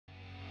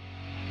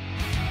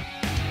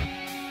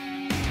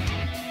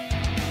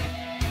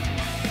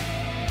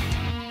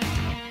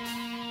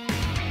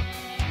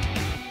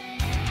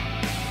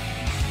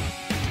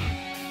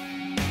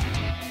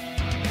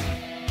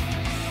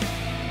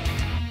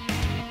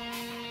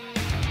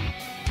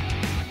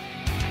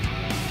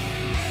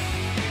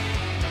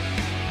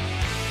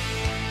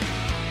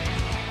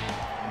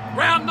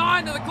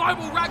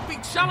Global Rugby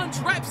Challenge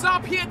wraps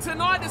up here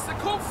tonight as the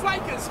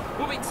Flakers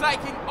will be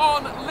taking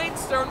on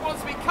Leinster in what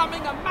is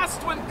becoming a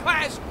must-win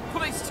clash for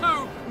these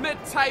two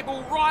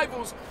mid-table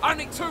rivals.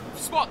 Only 2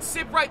 spots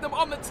separate them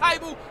on the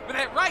table, but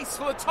that race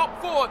for the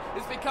top 4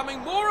 is becoming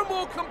more and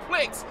more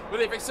complex with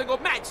every single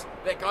match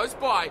that goes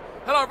by.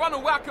 Hello everyone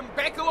and welcome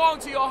back along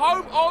to your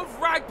home of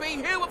rugby,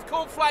 here with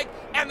Flake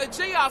and the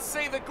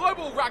GRC, the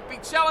Global Rugby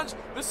Challenge,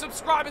 the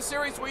subscriber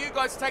series where you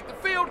guys take the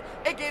field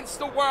against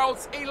the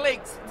world's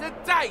elite.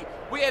 Today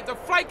we have the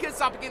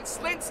Flakers up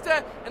against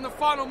Leinster in the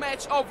final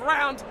match of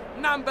round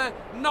number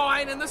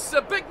 9, and this is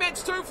a big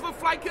match too for the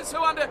Flakers, who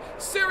are under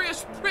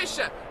serious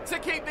pressure to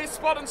keep their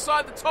spot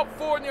inside the top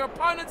 4, and their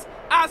opponents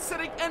are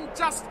sitting in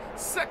just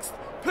 6th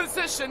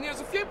position. There's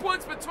a few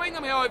points between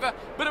them, however,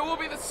 but it will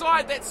be the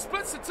side that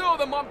splits the two of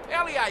them,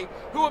 Montpellier,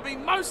 who will be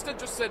most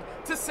interested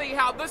to see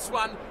how this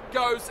one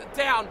goes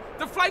down.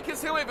 The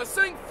Flakers, however,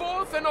 sitting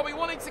 4th, and they'll be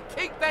wanting to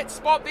keep that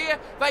spot there.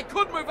 They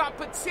could move up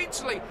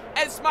potentially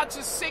as much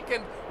as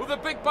 2nd with a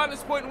big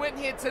bonus point win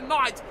here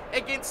tonight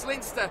against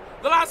Leinster.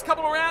 The last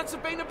couple of rounds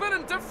have been a bit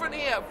indifferent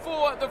here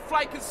for the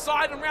Flakers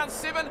side. In round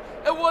 7,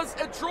 it was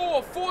a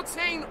draw,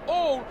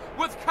 14-all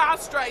with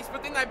Castres,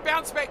 but then they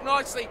bounced back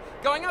nicely,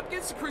 going up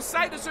against the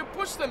Crusaders, who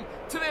pushed them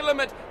to their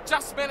limit,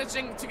 just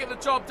managing to get the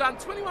job done.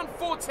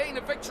 21-14,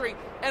 a victory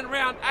in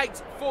round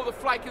 8 for the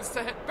Flakers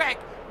to hit back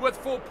with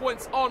 4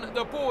 points on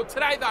the board.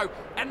 Today, though,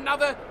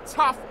 another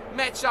tough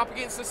matchup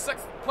against the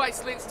 6th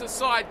place Leinster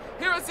side.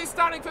 Here is their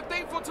starting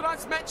 15 for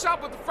tonight's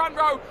matchup, with the front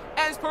row,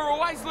 as per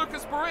always,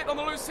 Lucas Barrett on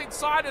the loose head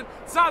side, and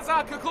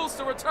Zaza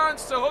Kakulsta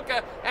returns to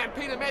hooker, and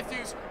Peter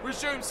Matthews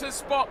resumes his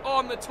spot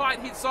on the tight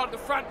head side of the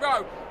front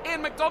row.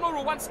 Ian McDonald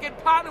will once again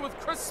partner with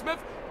Chris Smith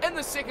in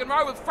the second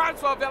row, with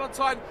Francois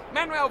Valentine,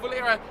 Manuel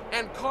Valera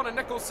and Connor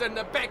Nicholson,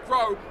 the back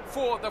row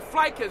for the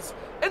Flakers.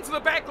 Into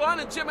the back line,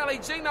 and Jim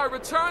Aligino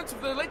returns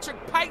with the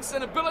electric pace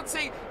and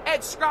ability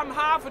at scrum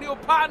half, and he'll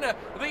partner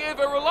the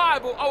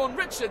ever-reliable Owen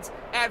Richards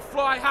at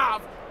fly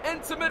half.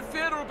 Into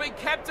midfield, it will be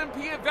Captain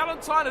Pierre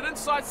Valentine at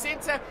inside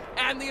centre,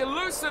 and the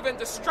elusive and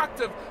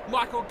destructive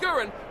Michael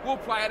Gurin will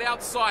play it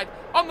outside.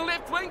 On the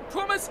left wing,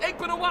 Promise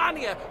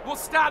Ekpenawania will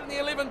start in the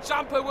 11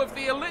 jumper with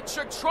the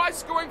electric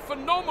try-scoring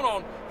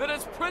phenomenon that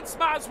is Prince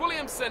Mars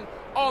Williamson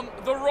on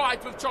the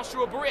right, with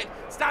Joshua Barrett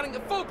starting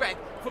at fullback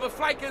for the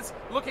Flakers,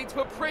 looking to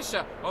put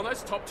pressure on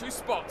those top 2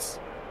 spots.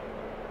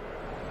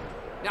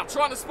 Now,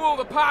 trying to spoil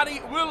the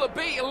party will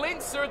be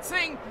Leinster, a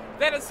team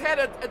that has had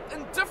an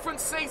indifferent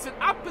season,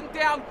 up and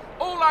down,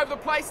 all over the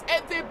place.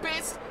 At their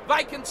best,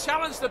 they can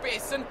challenge the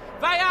best, and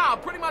they are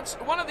pretty much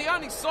one of the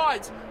only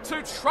sides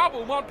to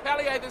trouble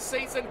Montpellier this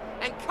season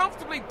and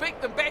comfortably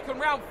beat them back in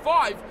round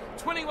 5,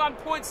 21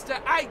 points to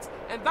 8,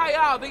 and they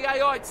are the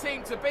AI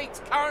team to beat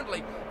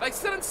currently. They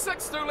sit in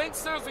 6th through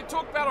Leinster, as we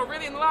talked about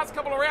already in the last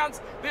couple of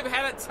rounds. They've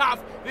had it tough.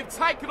 They've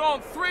taken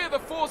on 3 of the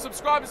 4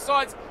 subscriber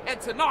sides, and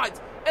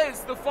tonight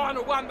is the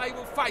final one they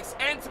will face.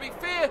 And to be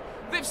fair,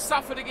 they've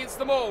suffered against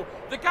them all.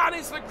 The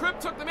Guardians of the Crib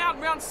took them out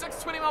in round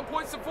 6, 21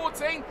 points to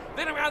 14.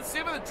 Then in round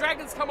 7, the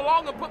Dragons come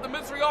along and put the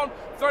misery on,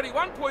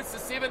 31 points to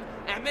 7.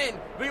 And then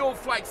the All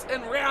Flakes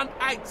in round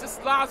 8,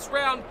 just last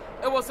round,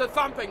 it was a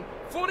thumping,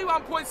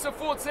 41 points to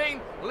 14.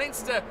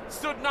 Leinster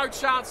stood no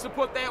chance to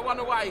put that one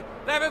away.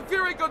 They have a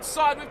very good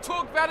side. We've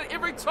talked about it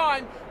every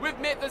time we've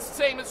met this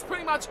team. It's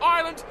pretty much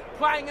Ireland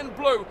playing in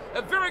blue.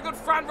 A very good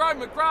front row,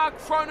 McGrath,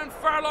 Cronin,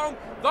 Furlong.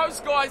 Those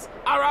guys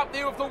are up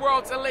there with the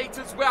world's elite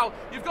as well.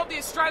 You've got the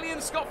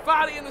Australian Scott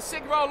Fardy in the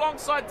second row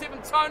alongside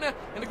Devon Toner,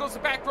 and of course the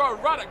back row,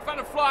 Ruddock, Van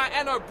der Fly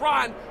and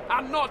O'Brien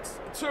are not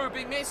to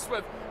be messed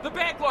with. The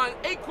back line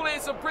equally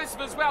as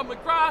impressive as well.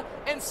 McGrath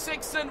and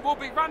Sexton will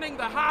be running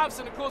the halves,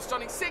 and of course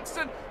Johnny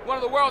Sexton, one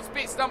of the world's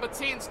best number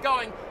 10s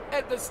going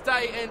at this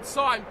day and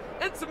time.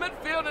 Into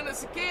midfield, and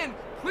it's again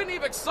plenty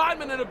of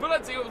excitement and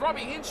ability with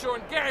Robbie Henshaw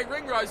and Gary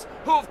Ringrose,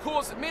 who have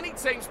caused many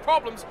teams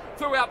problems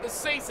throughout the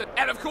season.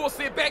 And of course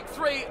their back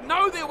 3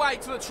 know their way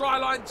to the try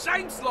line.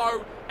 James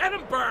Lowe,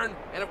 Adam Byrne,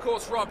 and of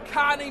course Rob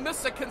Carney,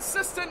 Mr.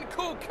 Consistent,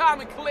 cool,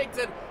 calm and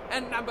collected,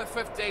 and number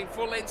 15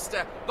 for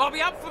Leinster. They'll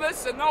be up for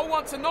this, and they'll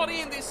want to not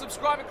end their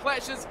subscriber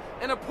clashes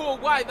in a poor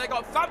way. They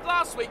got thumped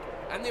last week,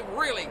 and they've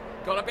really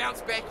got to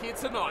bounce back here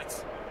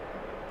tonight.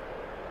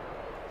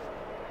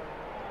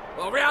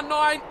 Well, round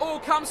 9 all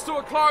comes to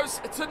a close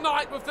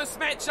tonight with this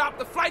matchup.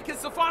 The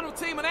Flakers, the final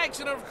team in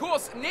action, and of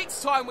course,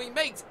 next time we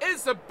meet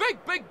is the big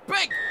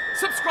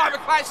subscriber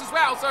clash as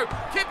well. So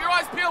keep your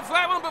eyes peeled for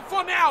that one. But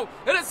for now,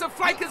 it is the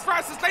Flakers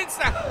versus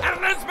Leinster,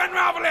 and it is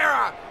Manuel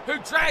Valera who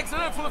drags it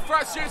in for the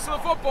first use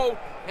of the football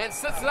and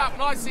sits it up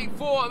nicely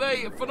for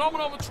the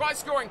phenomenal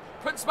try-scoring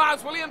Prince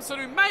Mars Williamson,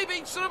 who maybe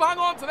should have hung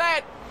on to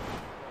that.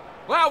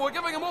 Well, we're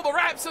giving him all the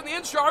raps in the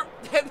intro,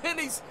 and then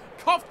he's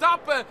coughed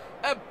up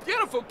a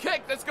beautiful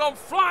kick that's gone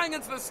flying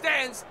into the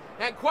stands,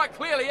 and quite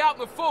clearly out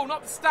in the full,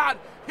 not the start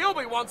he'll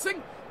be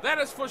wanting, that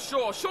is for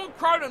sure. Sean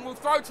Cronin will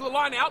throw to the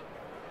line out.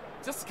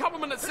 Just a couple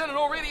of minutes in, and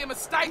already a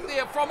mistake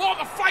there from all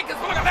the Flakers.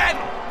 Look at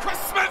that! Chris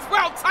Smith,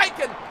 well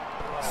taken.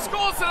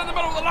 Scores it in the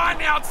middle of the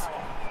line out.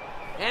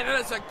 And it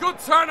is a good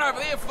turnover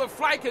there for the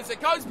Flakers.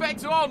 It goes back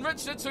to Owen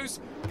Richards, who's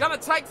going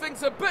to take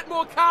things a bit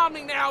more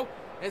calmly now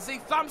as he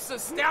thumps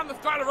this down the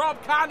throat of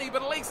Rob Carney,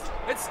 but at least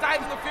it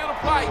stayed in the field of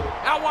play.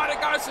 Out wide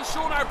it goes to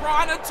Sean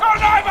O'Brien, and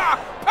turnover!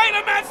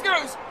 Peter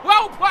Matthews!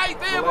 Well played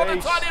there by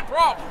the tight end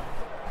prop.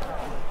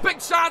 Big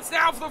chance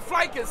now for the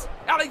Flakers.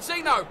 Ali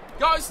Gino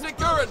goes to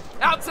Gurin.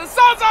 Out to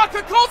Zaza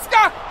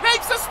Kukulska.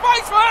 Heaps of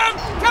space for him.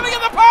 Can he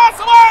get the pass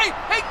away?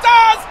 He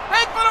does.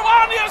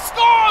 Igbenawania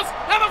scores.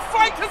 And the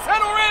Flakers hit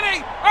already.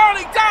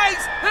 Early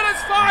days. It is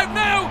 5-0.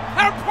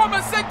 And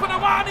Promise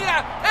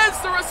Igbenawania is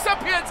the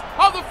recipient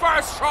of the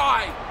first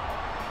try.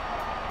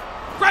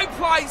 Great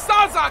play,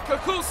 Zaza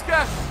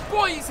Kukulska.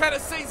 Boy, he's had a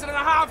season and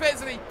a half,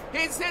 hasn't he?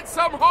 He's hit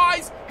some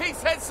highs,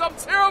 he's had some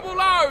terrible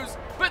lows.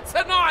 But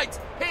tonight,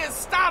 he has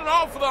started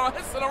off with a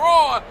hiss and a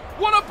roar.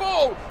 What a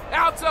ball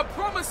out to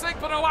Promise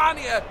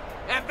Igbenawania.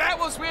 And that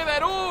was where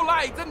that all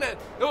lay, didn't it?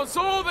 It was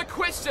all the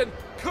question,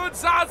 could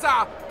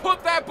Zaza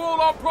put that ball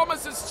on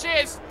Promise's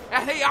chest?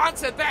 And he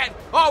answered that,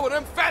 with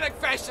emphatic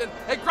fashion.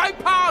 A great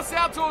pass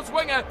out to his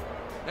winger.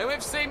 And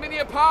we've seen many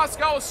a pass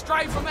go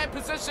astray from that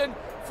position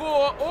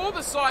for all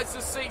the sides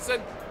this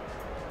season.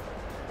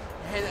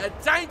 And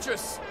a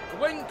dangerous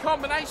wing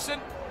combination,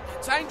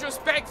 a dangerous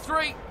back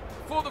three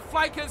for the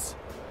Flakers.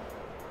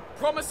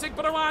 Promise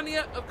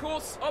Igbenawania, of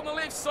course, on the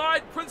left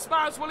side. Prince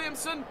Mars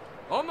Williamson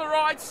on the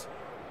right.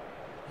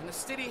 And the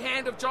steady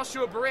hand of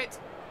Joshua Barrett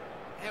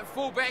at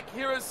fullback.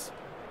 Here is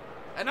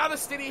another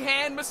steady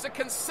hand. Mr.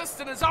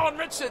 Consistent is Owen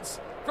Richards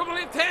from the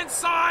left-hand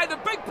side. A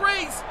big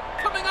breeze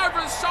coming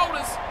over his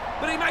shoulders.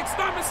 But he makes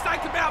no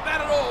mistake about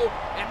that at all.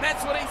 And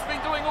that's what he's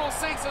been doing all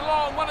season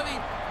long. One of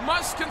the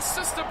most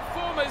consistent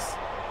performers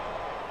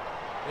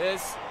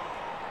is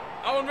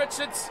Owen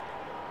Richards.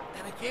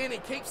 And again, he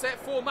keeps that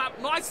form up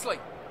nicely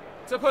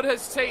to put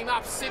his team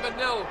up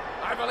 7-0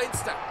 over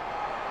Leinster.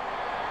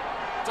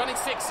 Johnny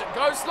Sexton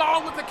goes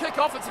long with the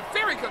kick-off. It's a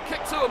very good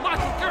kick too. And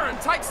Michael Gurin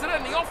takes it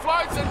in. He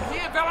offloads, and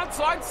Pierre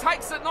Valentine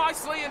takes it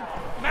nicely and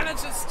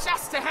manages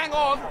just to hang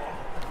on.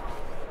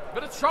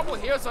 Bit of trouble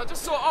here, so I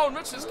just saw Owen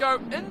Richards go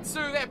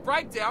into that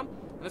breakdown,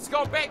 and it's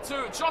gone back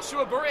to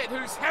Joshua Barrett,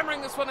 who's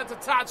hammering this one into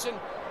touch and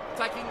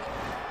taking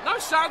no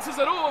chances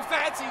at all with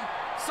that.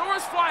 He saw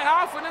us fly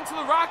half and into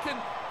the ruck, and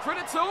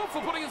credit to him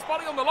for putting his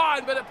body on the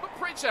line, but it put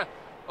pressure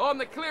on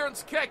the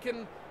clearance kick,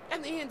 and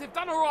in the end, they've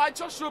done all right.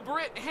 Joshua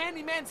Barrett,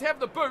 handy man to have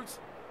the boot.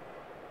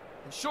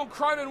 And Sean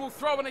Cronin will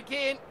throw in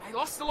again. He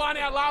lost the line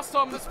out last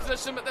time in this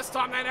position, but this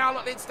time they now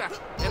let Leinster.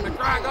 And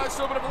McGrath goes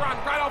through a bit of a run.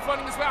 Great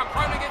offloading as well.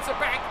 Cronin gets it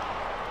back.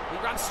 He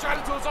runs straight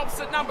into his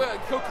opposite number.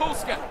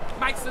 Kukulska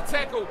makes the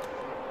tackle.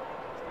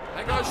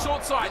 They go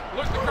short side.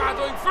 Luke McGrath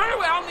doing very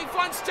well, and he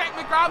finds Jack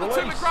McGrath.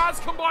 The two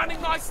McGraths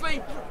combining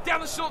nicely down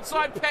the short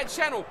side pad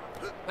channel.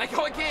 They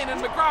go again, and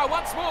McGrath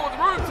once more with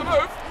room to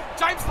move.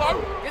 James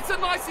Lowe gets it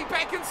nicely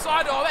back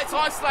inside. Oh, that's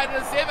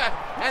isolated as ever.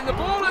 And the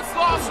ball is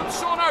lost from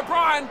Sean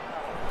O'Brien.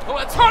 Oh,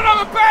 a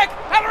turnover back,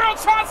 and a real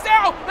chance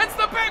now. It's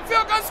the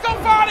backfield, goes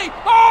Scalfani.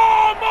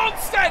 Oh,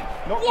 Monstead!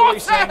 What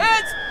a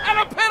hit! And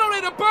a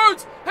penalty to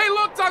boot. He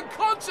looked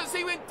unconscious.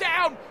 He went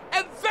down,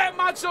 and that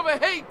much of a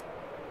heap.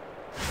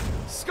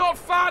 Scott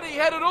Fardy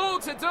had it all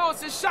to do.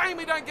 It's a shame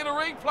we don't get a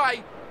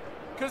replay,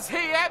 because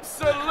he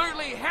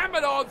absolutely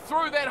hammered on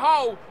through that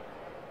hole.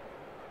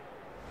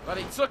 But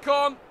he took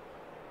on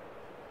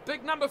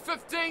big number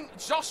 15,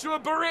 Joshua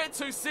Barrett,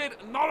 who said,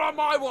 not on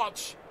my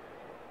watch.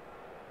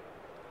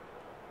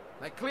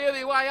 They clear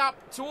their way up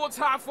towards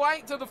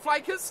halfway to the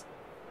Flakers.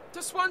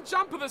 Just one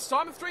jumper this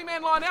time, a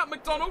three-man line out.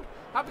 McDonald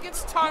up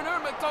against Toner,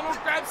 and McDonald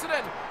grabs it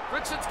in.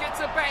 Richards gets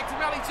it back to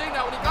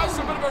Maligino, and he goes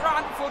for a bit of a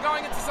run before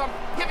going into some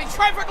heavy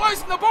traffic,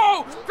 losing the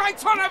ball. Great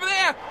turnover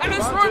there, and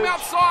there's room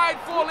outside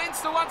for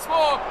Leinster once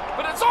more.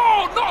 But it's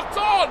all knocked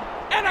on,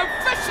 and a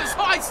vicious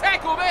high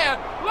tackle there.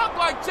 Looked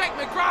like Jack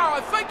McGrath,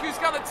 I think, who's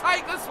going to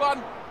take this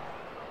one.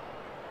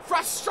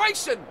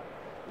 Frustration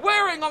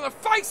wearing on the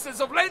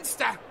faces of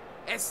Leinster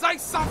as they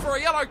suffer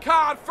a yellow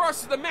card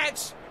first of the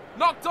match.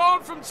 Knocked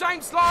on from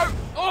James Lowe.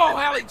 Oh,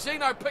 Ali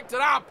Gino picked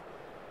it up,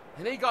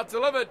 and he got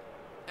delivered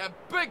a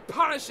big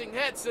punishing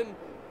hit, and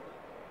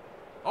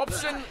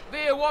option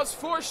there was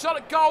for a shot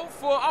at goal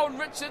for Owen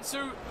Richards,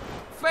 who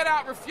flat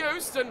out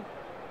refused, and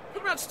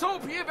pretty much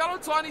told Pierre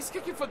Valentine he's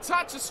kicking for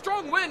touch. A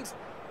strong wind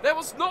that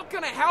was not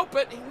going to help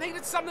it. He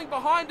needed something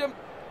behind him,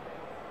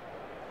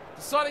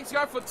 deciding to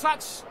go for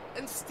touch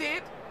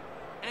instead,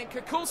 and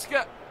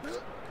Kukulska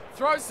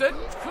throws it.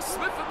 Chris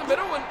Smith in the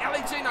middle, and Ali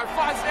Gino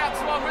fires it out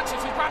to Owen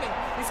Richards, who's running.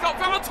 He's got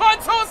Valentine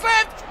to his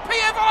left.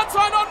 Pierre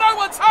Valentine, oh, no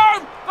one's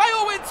home. They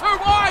all went too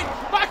wide.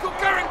 Michael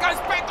Gurin goes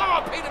back.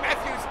 Oh, Peter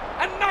Matthews,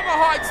 another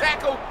high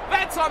tackle.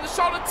 That time the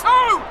shoulder.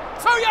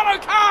 Two yellow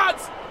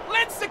cards.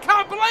 Leinster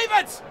can't believe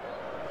it.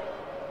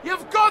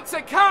 You've got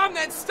to calm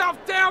that stuff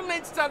down,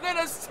 Leinster.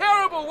 That is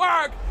terrible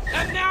work.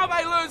 And now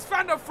they lose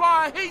Van der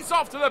Flyer. He's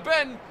off to the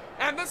bin.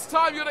 And this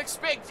time you'd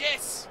expect,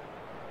 yes,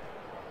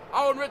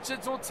 Owen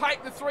Richards will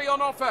take the 3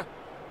 on offer.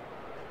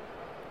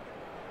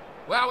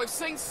 Well, we've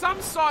seen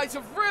some sides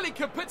have really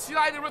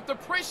capitulated with the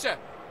pressure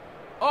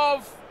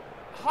of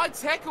high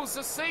tackles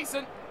this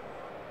season.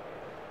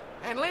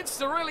 And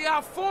Leinster really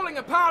are falling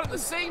apart at the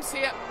seams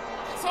here.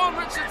 points on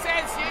Richards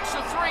adds the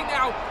extra 3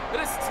 now. It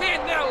is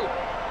 10-0.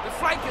 The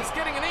Flakers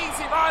getting an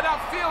easy ride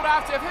upfield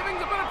after having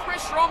a bit of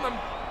pressure on them.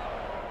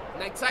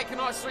 And they take a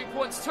nice 3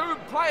 points. 2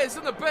 players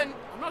in the bin.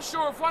 I'm not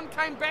sure if one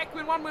came back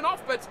when one went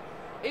off, but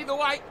either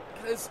way,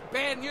 it is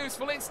bad news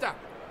for Leinster.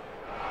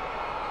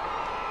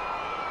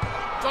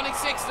 Johnny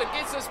Sexton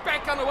gets us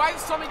back underway.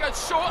 This time he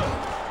goes short.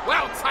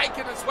 Well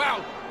taken as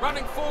well.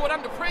 Running forward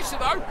under pressure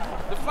though.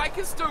 The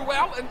Flakers do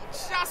well and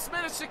just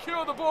manage to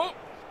secure the ball.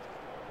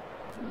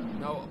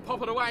 No,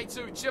 pop it away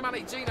to Jim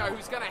Gino,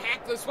 who's going to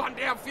hack this one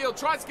downfield.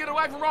 Tries to get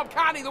away from Rob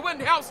Carney. The wind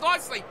helps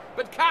nicely,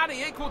 but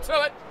Carney equal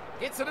to it.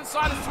 Gets it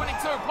inside his 22.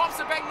 Pops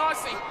it back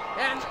nicely.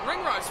 And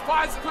Ringrose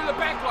fires it through the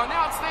back line.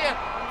 Now it's there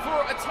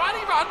for a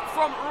tiny run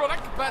from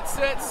Ruddock, but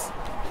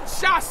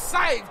it's just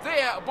saved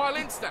there by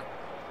Leinster.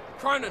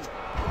 Cronin.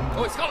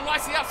 Oh, he's got it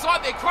nicely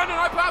outside there. Cronin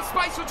open up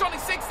space for Johnny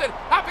Sexton.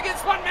 Up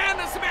against one man.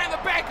 There's the man in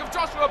the back of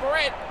Joshua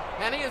Barrett.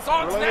 And he is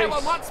on to that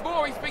one once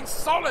more. He's been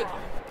solid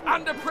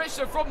under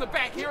pressure from the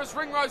back. Here is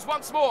Ringrose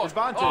once more.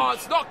 Advantage. Oh,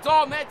 it's knocked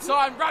on that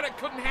time. Ruddock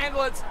couldn't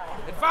handle it.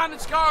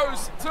 Advantage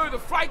goes to the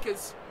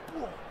Flakers.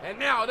 And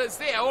now it is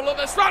there. All of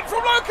this run from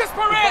Lucas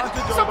Barrett.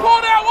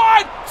 Support out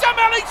wide. Jim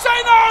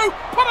Gino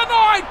put a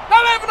 9,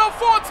 11 or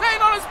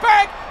 14 on his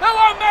back. It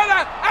won't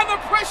matter. And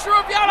the pressure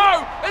of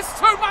yellow is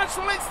too much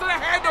for Leinster to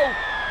handle.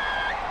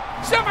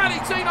 Jim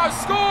Gino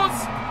scores.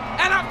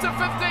 And up to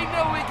 15-0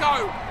 we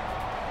go.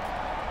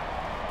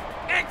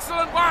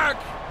 Excellent work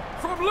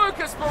from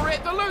Lucas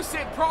Barrett, the loose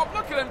head prop.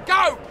 Look at him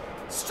go.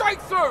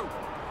 Straight through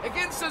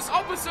against his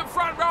opposite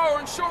front rower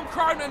and Sean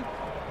Cronin.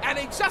 And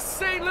he just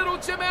seen little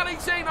Jim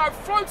Gino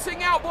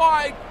floating out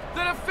wide.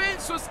 The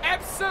defence was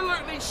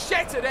absolutely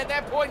shattered at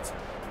that point,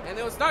 and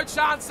there was no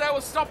chance they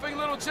were stopping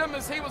little Jim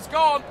as he was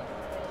gone.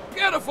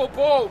 Beautiful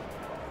ball.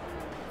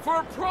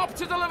 For a prop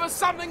to deliver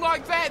something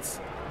like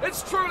that,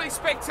 it's truly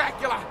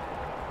spectacular.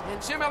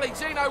 And Jim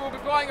Gino will be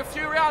blowing a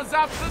few rounds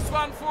after this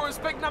one for his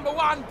big number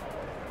 1.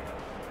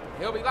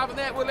 He'll be loving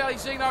that, will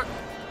Gino.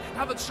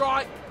 Another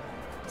try.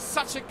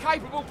 Such a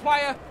capable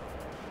player.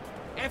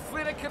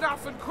 Athletic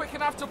enough and quick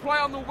enough to play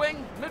on the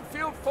wing,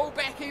 midfield,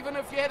 fullback even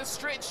if you had a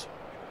stretch.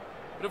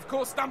 But of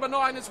course number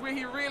 9 is where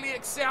he really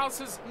excels,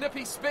 his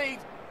nippy speed.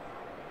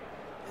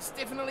 It's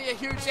definitely a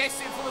huge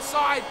asset for the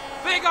side.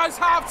 There goes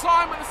half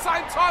time at the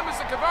same time as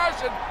the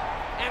conversion.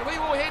 And we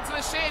will head to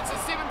the sheds at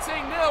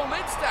 17-0.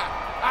 Leinster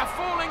are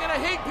falling in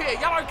a heap here.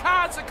 Yellow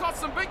cards that cost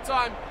them big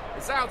time.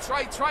 It's our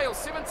trail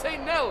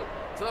 17-0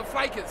 to the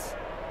Flakers.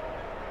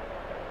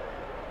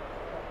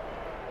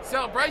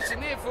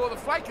 Celebration there for the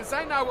Flakers.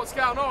 They know what's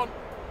going on.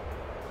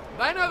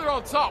 They know they're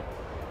on top.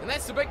 And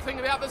that's the big thing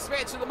about this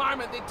match at the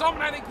moment. They're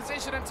dominating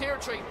possession and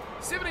territory.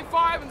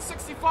 75 and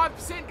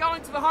 65%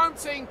 going to the home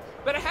team.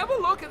 But have a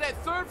look at that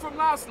third from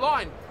last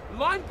line.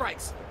 Line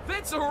breaks.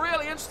 That's a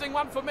really interesting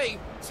one for me.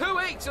 2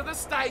 each at this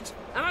stage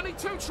and only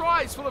 2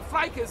 tries for the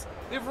Flakers.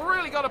 They've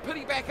really got to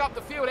pity back up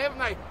the field, haven't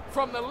they?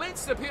 From the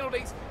Leinster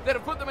penalties that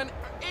have put them in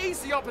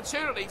easy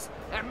opportunities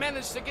and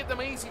managed to get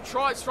them easy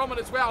tries from it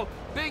as well.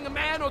 Being a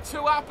man or 2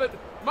 up at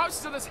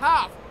most of this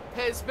half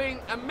has been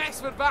a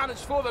massive advantage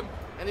for them,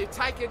 and they've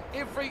taken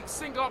every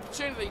single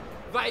opportunity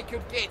they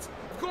could get.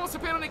 Of course, the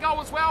penalty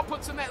goal as well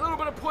puts in that little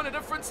bit of point of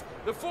difference.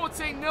 The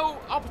 14-0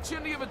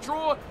 opportunity of a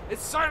draw is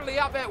certainly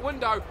out that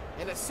window,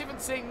 and at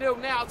 17-0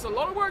 now, it's a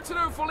lot of work to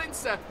do for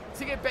Leinster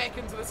to get back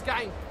into this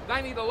game.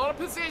 They need a lot of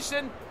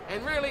possession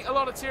and really a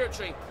lot of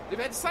territory. They've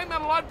had the same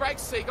amount of line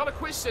breaks, so you've got to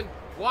question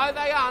why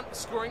they aren't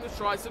scoring the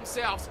tries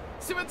themselves.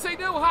 17-0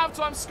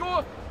 halftime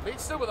score.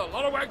 Leinster with a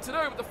lot of work to do,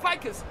 but the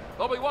Flakers,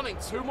 they'll be wanting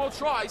 2 more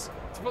tries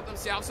to put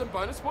themselves in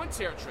bonus point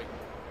territory.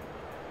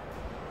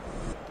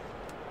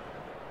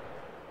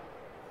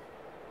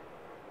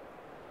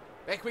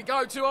 Back we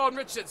go to Owen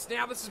Richards.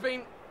 Now this has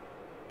been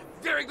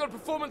a very good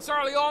performance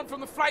early on from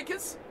the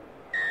Flakers.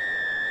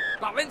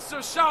 But Leinster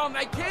have shown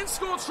they can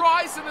score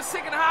tries in the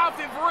second half.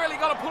 They've really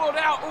got to pull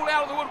it out, all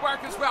out of the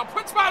woodwork as well.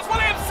 Prince Miles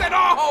Williamson,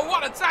 oh,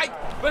 what a take.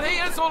 But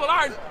he is all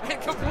alone and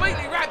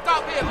completely wrapped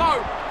up there low.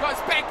 Goes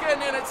back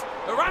in and it's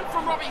a run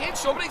from Robbie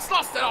Henshaw, but he's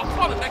lost it. Oh,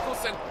 Connor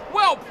Nicholson,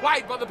 well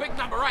played by the big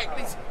number 8.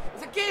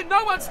 Again,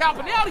 no one's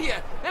helping out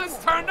here. And it's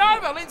turned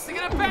over. Leinster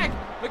get it back.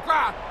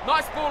 McGrath,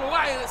 nice ball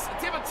away. And it's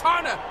Devin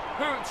Toner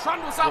who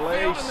trundles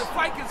upfield, and the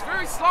Flakers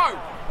very slow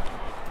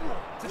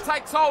to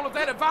take toll of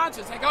that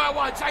advantage. They go out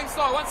wide. James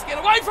Lowe once again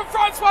away from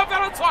Francois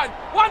Valentine.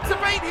 One to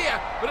beat here,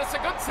 but it's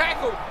a good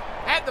tackle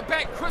at the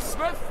back. Chris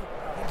Smith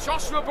and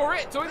Joshua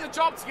Barrett doing the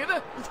job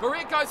together.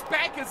 Barrett goes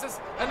back as there's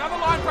another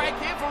line break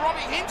here for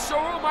Robbie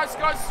Henshaw. Almost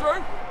goes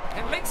through.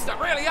 And Leinster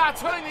really are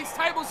turning these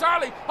tables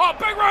early. Oh,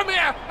 big room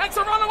here. It's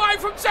a run away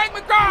from Jake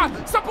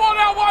McGrath. Support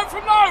out wide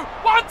from Lowe.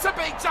 One to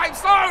beat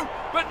James Lowe,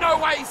 but no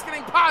way he's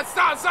getting past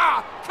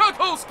Zaza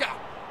Kukulska.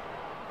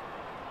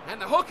 And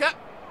the hooker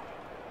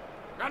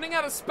running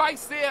out of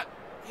space there.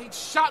 He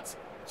shut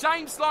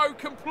James Lowe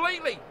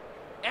completely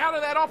out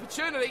of that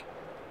opportunity.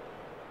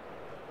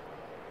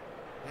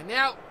 And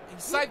now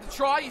he's saved the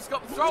try. He's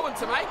got the throw-in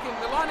to make,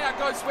 and the line-out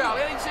goes well.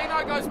 Eddie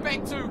Gino goes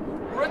back to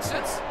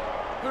Richards.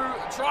 who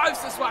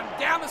drives this one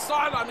down the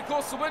sideline. Of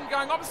course, the wind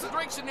going opposite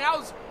direction now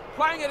is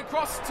playing it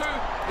across to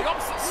the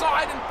opposite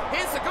side, and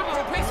here's a good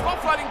little piece of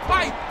offloading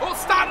play. All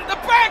started at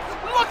the back.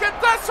 Look at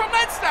this from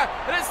Leinster.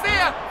 It is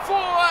there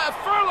for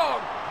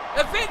Furlong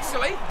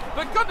eventually,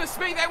 but goodness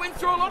me, they went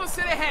through a lot of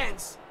set of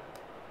hands.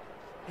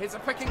 Here's a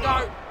pick and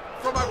go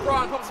from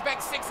O'Brien, pops it back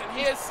Sexton.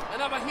 Here's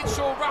another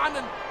Henshaw run,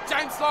 and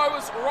James Lowe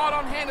was right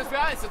on hand as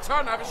well. It's a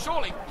turnover,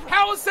 surely.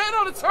 How is that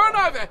not a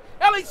turnover?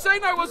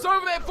 Elicino was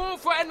over that ball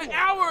for an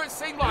hour, it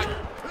seemed like.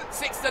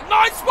 Sexton,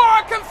 nice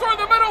work, and through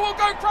the middle will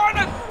go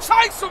Cronin.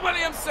 Chase from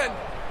Williamson.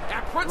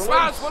 Now Prince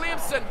Mars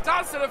Williamson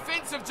does the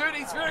defensive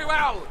duties very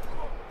well.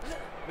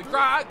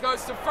 McGrath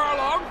goes to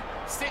Furlong,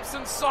 steps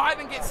inside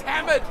and gets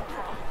hammered.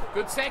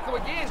 Good tackle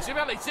again. Jim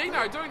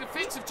Elicino doing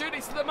defensive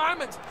duties at the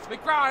moment.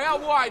 McGrath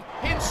out wide.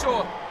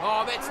 Henshaw.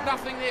 Oh, that's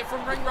nothing there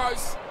from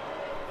Ringrose.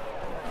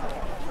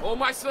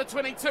 Almost to the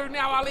 22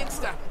 now are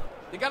Leinster.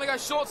 They're going to go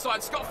short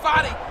side. Scott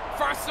Fardy,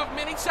 first of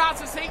many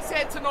chances he's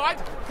had tonight.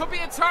 Could be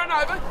a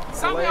turnover.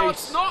 Somehow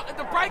it's not at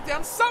the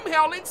breakdown.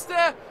 Somehow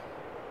Leinster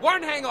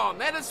won't hang on.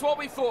 That is what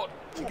we thought.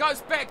 He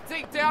goes back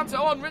deep down to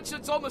Owen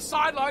Richards on the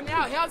sideline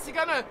now. How's he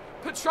going to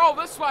patrol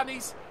this one?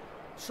 He's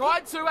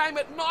tried to aim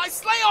it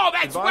nicely. Oh,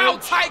 that's well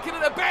taken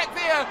at the back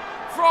there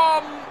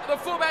from the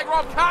fullback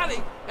Rob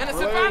Carney. And it's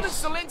advantage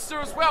to Leinster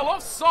as well.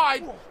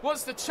 Offside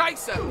was the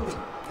chaser.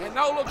 And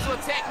they'll look to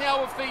attack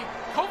now with the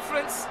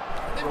confidence.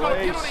 They've got a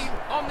penalty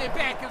on their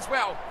back as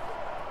well.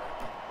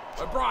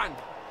 O'Brien,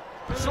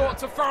 short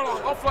to Furlong,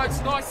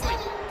 offloads nicely.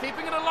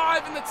 Keeping it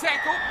alive in the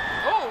tackle.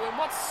 Oh, and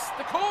what's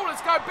the call?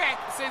 Let's go back,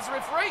 says the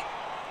referee.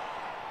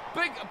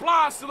 Big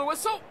blast to the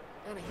whistle.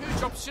 And a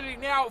huge opportunity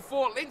now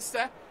for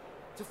Leinster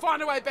to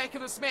find a way back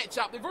in this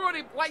matchup. They've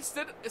already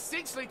wasted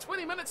essentially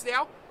 20 minutes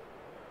now,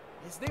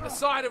 as neither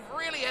side have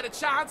really had a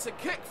chance. A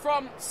kick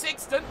from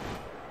Sexton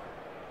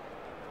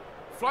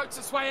floats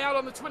its way out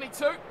on the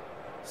 22.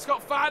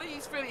 Scott Fardy,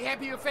 he's fairly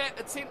happy with that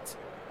attempt.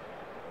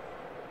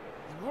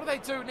 And what do they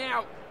do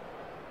now?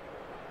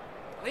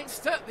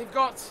 Leinster, they've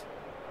got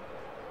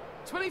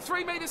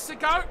 23 metres to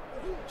go.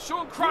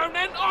 Sean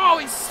Cronin, oh,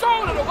 he's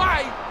stolen it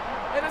away,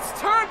 and it's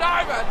turned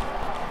over.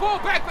 Ball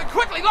back, but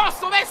quickly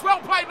lost. Oh, that's well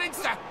played,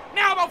 Leinster.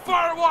 Now they'll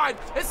fire it wide.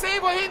 It's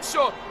Evil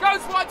Henshaw.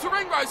 Goes wide to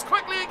Ringrose.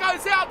 Quickly it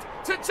goes out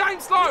to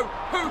James Lowe,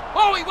 who,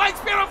 oh, he waits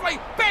beautifully.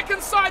 Back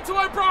inside to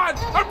O'Brien.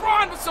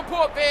 O'Brien with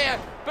support there,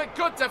 but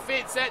good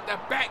defence at the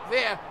back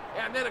there.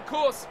 And then, of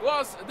course,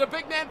 was the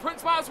big man,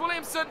 Prince Mars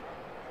Williamson.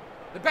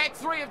 The back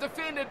three have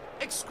defended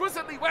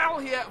exquisitely well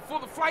here for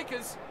the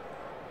Flakers.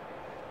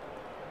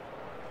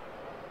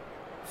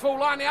 Full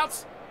line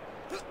outs.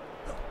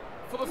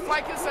 For the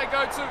Flakers, they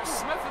go to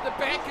Smith at the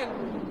back,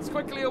 and it's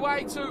quickly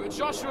away to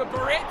Joshua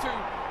Barrett,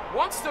 who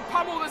wants to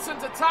pummel this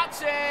into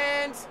touch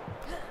and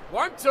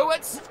won't do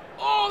it.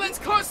 Oh, that's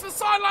close to the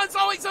sidelines.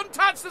 Oh, he's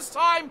untouched this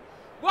time.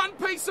 One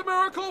piece of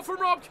miracle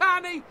from Rob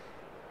Carney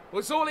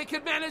was all he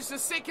could manage. The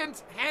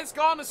second has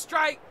gone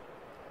astray,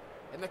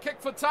 and the kick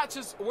for touch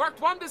has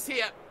worked wonders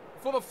here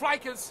for the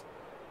Flakers.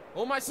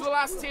 Almost to the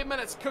last 10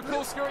 minutes.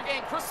 Kukulska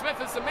again. Chris Smith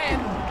is the man.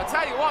 I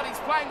tell you what, he's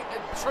playing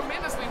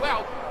tremendously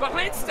well. But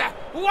Leinster,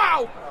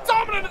 wow,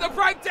 dominant at the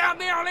breakdown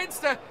there,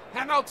 Leinster.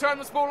 And they'll turn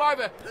this ball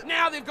over.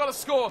 Now they've got to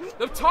score.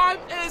 The time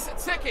is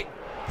ticking.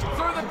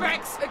 Through the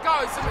backs it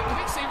goes. And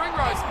eventually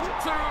Ringrose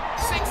to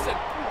Sexton.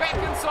 Back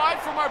inside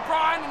from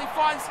O'Brien, and he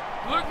finds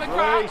Luke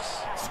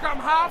McGrath. Scrum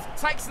half,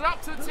 takes it up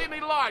to the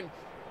 10-metre line.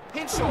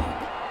 Henshaw.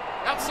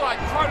 Outside,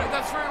 Cronin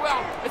does very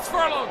well. It's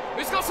Furlong,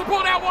 who's got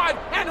support out wide.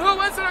 And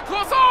who is it, of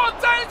course? Oh,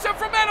 danger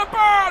from Adam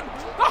Byrne!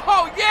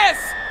 Oh, yes!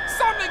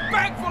 Something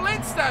back for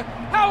Leinster.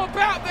 How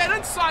about that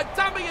inside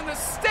dummy in the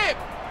step?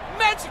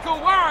 Magical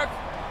work.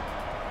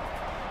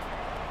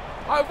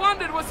 I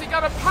wondered, was he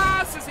going to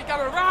pass? Is he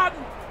going to run?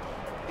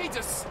 He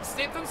just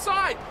stepped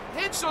inside.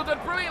 Henshaw did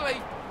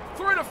brilliantly.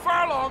 Through to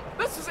Furlong.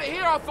 This is it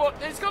here, I thought.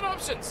 He's got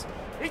options.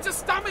 He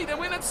just dummied and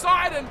went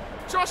inside, and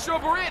Joshua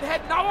Barrett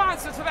had no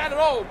answer to that at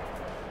all.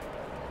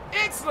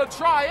 Excellent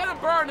try. Adam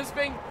Byrne has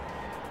been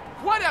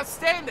quite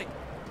outstanding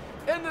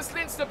in this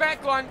Leinster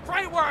backline.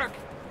 Great work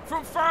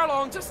from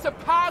Furlong just to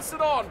pass it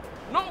on.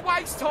 Not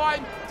waste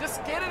time,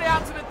 just get it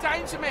out to the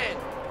danger man.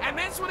 And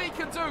that's what he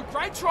can do.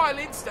 Great try,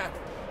 Leinster.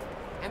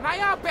 And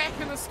they are back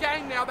in this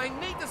game now. They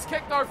need this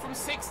kick, though, from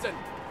Sexton.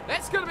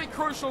 That's going to be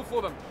crucial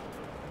for them.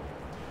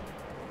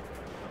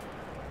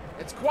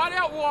 It's quite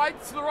out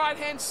wide to the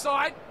right-hand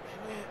side.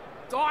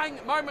 Dying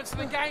moments in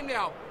the game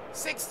now.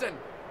 Sexton.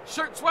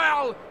 Shoots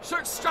well,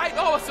 shoots straight.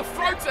 Oh, it's a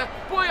floater.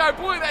 Boy, oh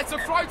boy, that's a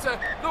floater.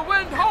 The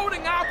wind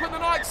holding up in the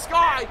night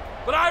sky.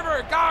 But over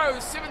it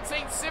goes.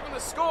 17-7 the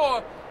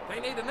score. They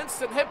need an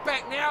instant hit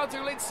back now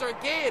to Leinster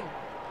again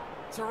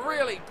to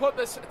really put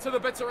this to the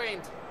bitter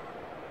end.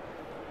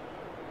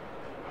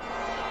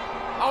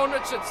 Owen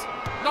Richards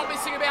not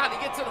messing about. He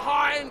gets it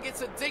high and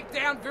gets it deep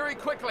down very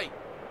quickly.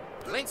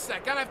 Leinster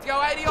going to have to go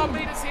 80-odd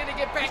metres here to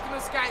get back in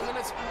this game. And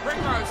it's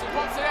Ringrose who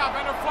pops it out,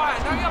 under flyer.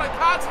 No yellow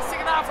cards in the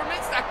second half from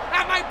Leinster.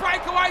 And they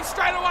break away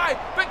straight away.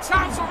 Big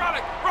chance for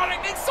Roddick.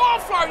 Roddick needs to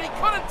offload. He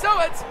couldn't do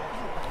it.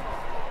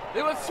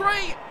 There were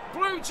 3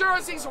 blue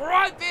jerseys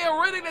right there,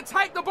 ready to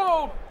take the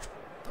ball.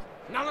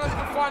 None of them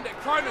can find it.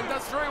 Cronin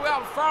does very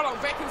well. Furlong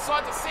back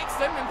inside to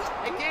Sexton,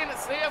 and again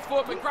it's there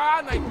for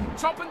McGrath. They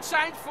chop and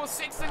change before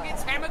Sexton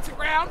gets hammered to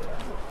ground.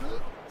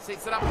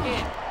 Sets it up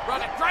again.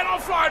 Right, a great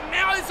offload.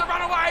 Now there's a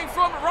runaway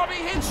from Robbie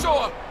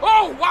Henshaw.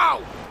 Oh,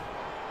 wow!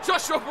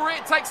 Joshua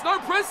Barrett takes no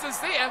prisoners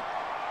there.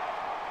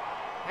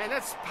 And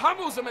that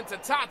pummels him into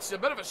touch. A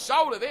bit of a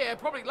shoulder there.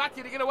 Probably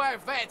lucky to get away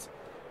with that.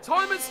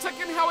 Time is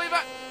ticking, however.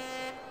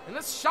 And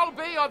this shall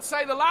be, I'd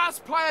say, the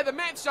last player of the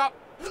matchup.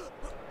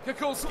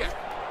 Kukulska.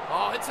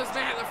 Oh, hits his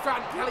man at the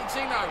front.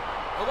 Pellegrino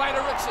away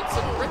to Richards.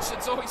 And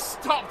Richards always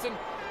stopped and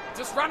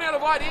just run out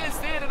of ideas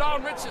there to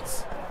Owen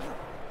Richards.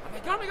 Are they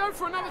going to go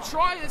for another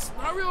try? There's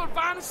no real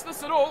advantage to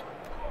this at all.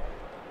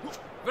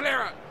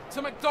 Valera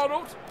to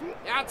McDonald.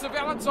 Out to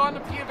Valentine, to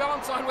Pierre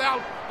Valentine.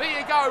 Well, there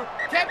you go.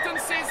 Captain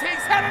says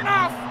he's had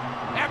enough.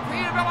 And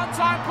Pierre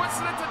Valentine puts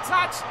it into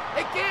touch.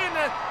 Again,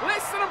 a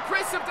less than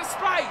impressive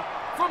display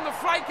from the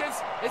Flakers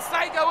as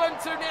they go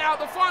into now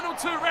the final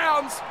 2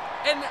 rounds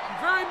in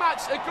very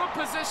much a good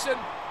position.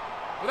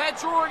 That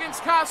draw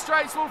against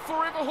Castres will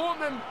forever haunt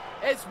them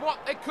as what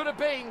it could have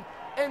been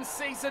in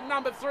season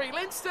number 3.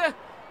 Leinster,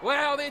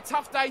 well, their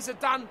tough days are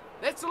done.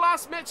 That's the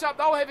last matchup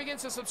they'll have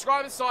against the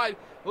subscriber side.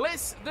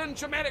 Less than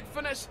dramatic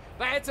finish.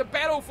 They had to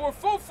battle for a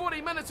full 40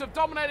 minutes of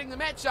dominating the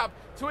matchup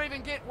to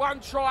even get 1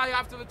 try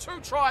after the 2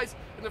 tries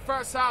in the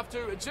first half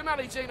to Jim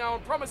Aligino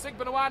and Promise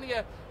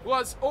Igbenawania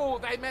was all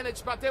they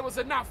managed, but there was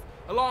enough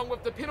along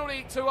with the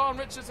penalty to Owen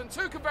Richards and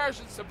 2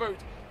 conversions to boot.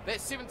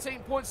 That 17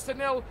 points to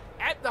 0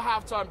 at the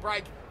halftime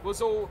break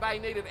was all they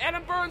needed.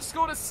 Adam Burns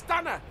scored a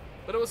stunner,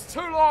 but it was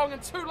too long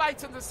and too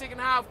late in the second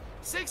half.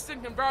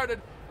 Sexton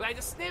converted, but they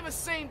just never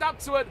seemed up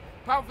to it,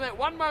 apart from that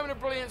one moment of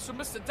brilliance from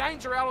Mr.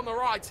 Danger out on the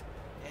right.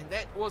 And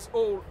that was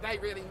all they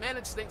really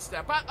managed,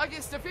 Leinster. But I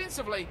guess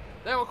defensively,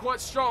 they were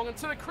quite strong. And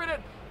to the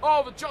credit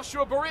of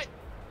Joshua Barrett,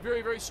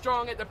 very, very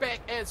strong at the back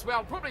as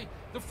well. Probably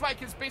the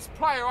Flakers' best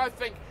player, I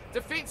think.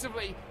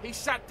 Defensively, he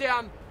shut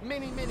down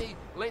many, many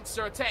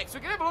Leinster attacks. We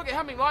can have a look at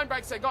how many line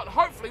breaks they got.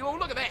 Hopefully, oh,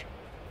 look at that.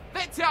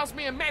 That tells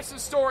me a massive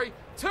story.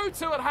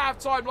 2-2 at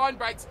half-time line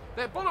breaks.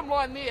 Their bottom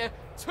line there,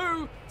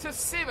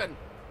 2-7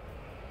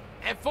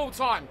 at full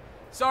time.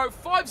 So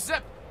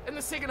 5-zip in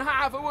the second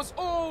half. It was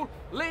all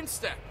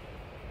Leinster.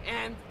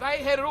 And they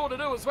had it all to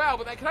do as well,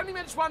 but they could only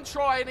manage 1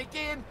 try. And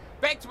again,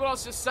 back to what I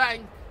was just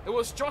saying, it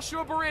was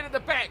Joshua Barrett at the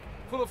back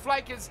for the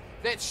Flakers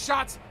that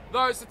shut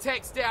those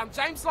attacks down.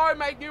 James Lowe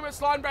made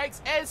numerous line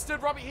breaks, as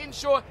did Robbie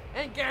Henshaw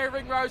and Gary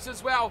Ringrose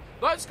as well.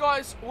 Those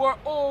guys were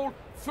all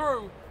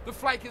through the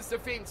Flakers'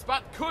 defence,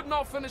 but could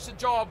not finish the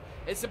job.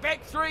 It's the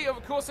back 3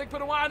 of course,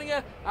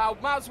 Igbenawania,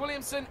 Miles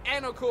Williamson,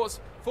 and of course,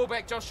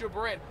 fullback Joshua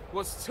Barrett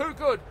was too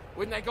good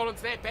when they got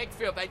into that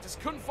backfield. They just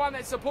couldn't find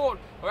that support,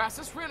 or else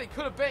this really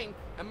could have been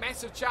a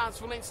massive chance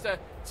for Leinster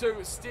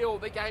to steal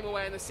the game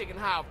away in the second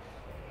half.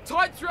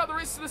 Tied throughout the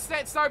rest of the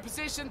stats, though,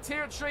 possession,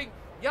 territory,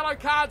 yellow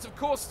cards, of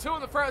course, 2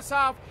 in the first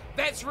half.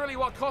 That's really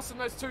what cost them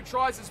those 2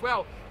 tries as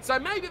well. So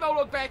maybe they'll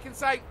look back and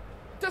say,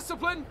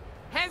 discipline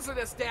has let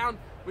us down.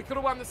 We could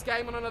have won this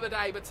game on another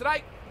day, but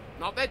today,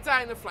 not that day,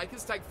 and the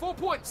Flakers take 4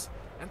 points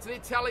into their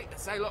tally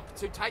as they look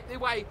to take their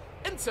way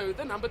into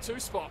the number 2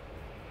 spot.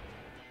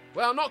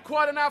 Well, not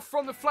quite enough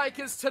from the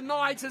Flakers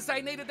tonight as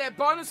they needed that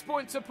bonus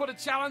point to put a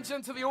challenge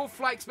into the All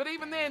Flakes, but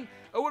even then,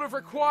 it would have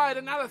required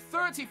another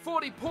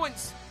 30-40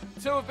 points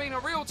to have been a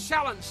real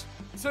challenge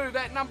to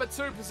that number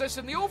 2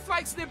 position. The All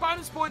Flakes and their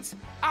bonus points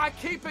are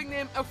keeping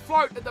them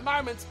afloat at the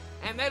moment,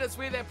 and that is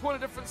where their point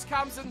of difference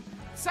comes in.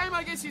 Same,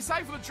 I guess you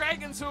say, for the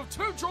Dragons, who have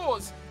 2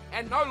 draws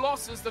and no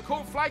losses. The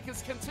Cool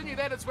Flakers continue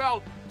that as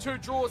well. 2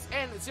 draws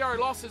and 0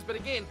 losses. But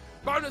again,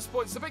 bonus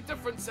points, a big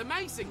difference.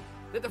 Amazing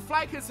that the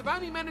Flakers have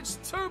only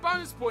managed 2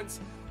 bonus points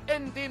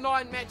in their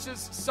 9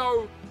 matches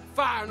so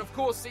far. And of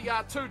course, the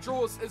 2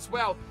 draws as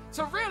well.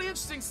 So really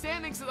interesting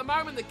standings at the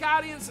moment. The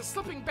Guardians are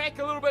slipping back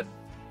a little bit.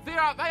 They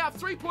are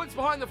 3 points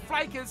behind the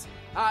Flakers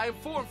and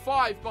 4 and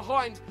 5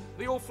 behind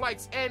the All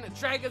Flakes and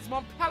Dragons.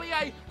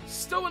 Montpellier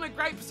still in a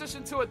great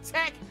position to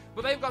attack,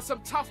 but they've got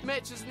some tough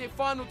matches in their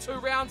final 2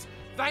 rounds.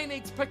 They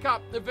need to pick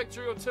up a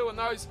victory or 2 in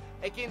those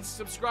against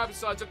subscriber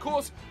sides. Of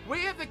course, we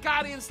have the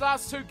Guardians'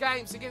 last 2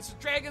 games against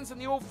the Dragons and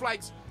the All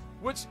Flakes,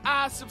 which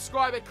are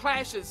subscriber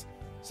clashes.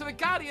 So the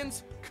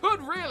Guardians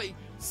could really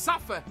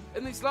suffer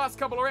in these last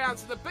couple of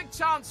rounds. And the big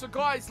chance for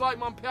guys like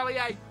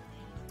Montpellier,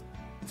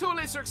 to a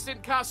lesser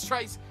extent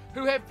Castres,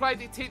 who have played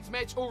their 10th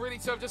match already,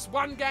 so have just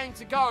 1 game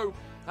to go.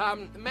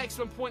 The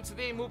maximum points for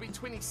them will be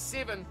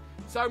 27.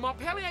 So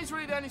Montpellier is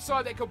really the only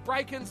side that could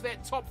break into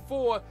that top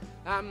 4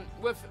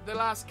 with the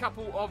last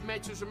couple of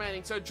matches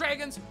remaining. So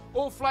Dragons,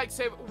 All Flakes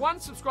have 1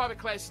 subscriber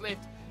clash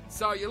left.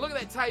 So you look at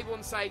that table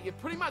and say you've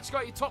pretty much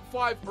got your top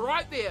 5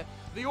 right there.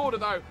 The order,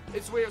 though,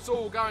 is where it's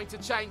all going to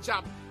change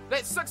up.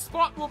 That 6th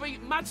spot will be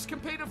much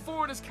competed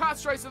for. It is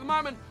Castres at the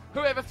moment, who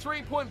have a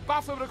 3-point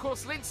buffer, but of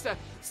course Leinster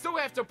still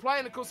have to play,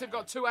 and of course they've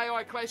got 2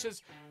 AI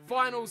clashes,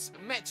 finals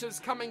matches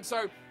coming,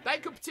 so they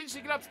could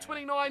potentially get up to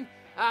 29,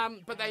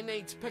 but they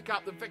need to pick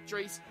up the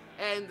victories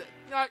And,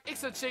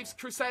 excellent Chiefs,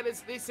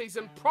 Crusaders, their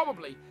season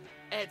probably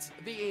at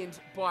the end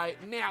by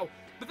now.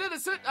 But that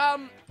is it.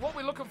 What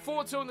we're looking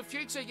forward to in the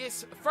future,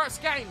 yes,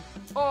 first game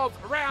of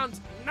round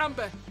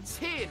number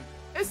 10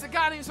 is the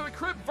Guardians of the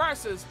Crib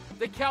versus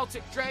the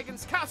Celtic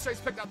Dragons. Castray's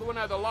picked up the win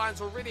over the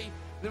Lions already.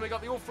 Then we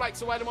got the All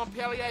Flakes away to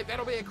Montpellier.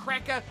 That'll be a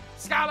cracker.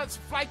 Scarlets,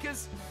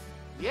 Flakers.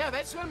 Yeah,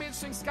 that's going to be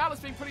interesting. Scarlet's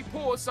been pretty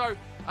poor, so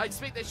I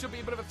expect there should be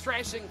a bit of a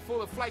thrashing for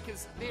the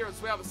Flakers there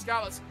as well. The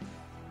Scarlets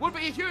would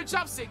be a huge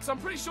upset, because I'm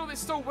pretty sure they're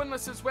still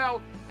winless as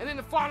well. And then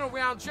the final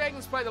round,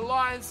 Dragons play the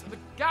Lions, the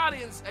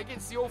Guardians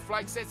against the All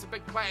Flakes. That's a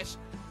big clash.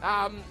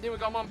 Then we've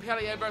got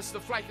Montpellier versus the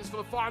Flakers for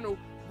the final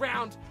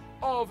round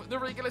of the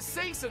regular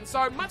season.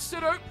 So much to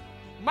do,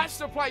 much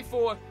to play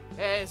for,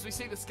 as we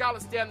see the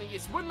Scarlets down there.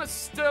 Yes, winless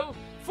still,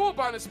 4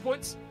 bonus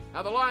points.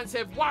 The Lions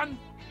have 1,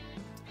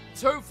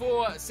 2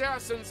 for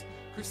Saracens,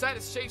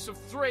 Crusaders Chiefs with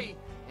 3,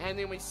 and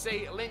then we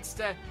see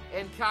Leinster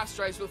and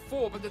Castrays with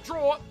 4. But the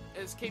draw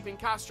is keeping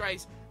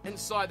Castrays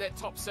inside that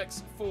top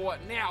 6 for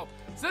now.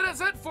 So that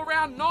is it for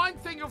round 9.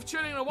 Thank you for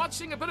tuning in and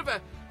watching. A bit of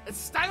a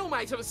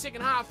stalemate of a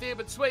second half there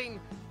between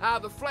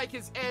the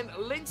Flakers and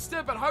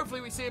Leinster, but hopefully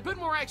we see a bit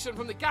more action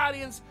from the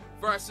Guardians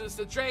versus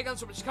the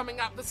Dragons, which is coming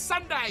up this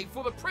Sunday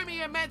for the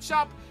premier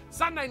matchup.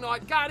 Sunday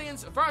night,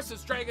 Guardians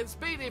versus Dragons.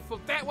 Be there for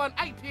that one,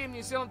 8 p.m.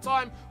 New Zealand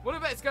time.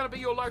 Whatever it's going to be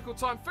your local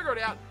time, figure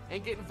it out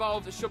and get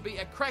involved. It should be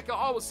a cracker.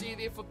 I will see you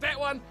there for that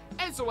one.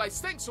 As always,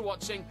 thanks for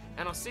watching,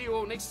 and I'll see you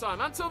all next time.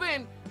 Until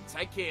then,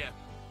 take care.